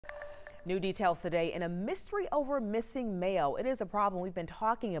New details today in a mystery over missing mail. It is a problem we've been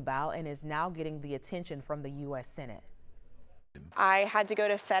talking about and is now getting the attention from the U.S. Senate. I had to go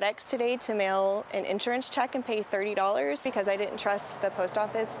to FedEx today to mail an insurance check and pay $30 because I didn't trust the post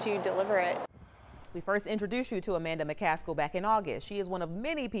office to deliver it. We first introduced you to Amanda McCaskill back in August. She is one of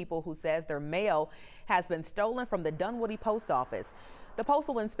many people who says their mail has been stolen from the Dunwoody Post Office. The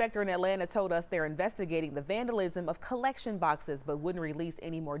postal inspector in Atlanta told us they're investigating the vandalism of collection boxes, but wouldn't release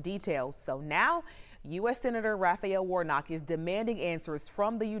any more details. So now, U.S. Senator Raphael Warnock is demanding answers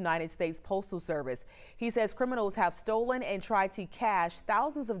from the United States Postal Service. He says criminals have stolen and tried to cash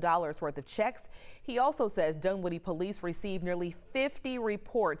thousands of dollars worth of checks. He also says Dunwoody Police received nearly 50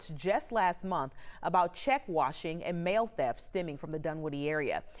 reports just last month about check washing and mail theft stemming from the Dunwoody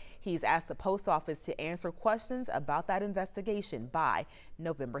area. He's asked the post office to answer questions about that investigation by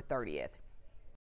November 30th.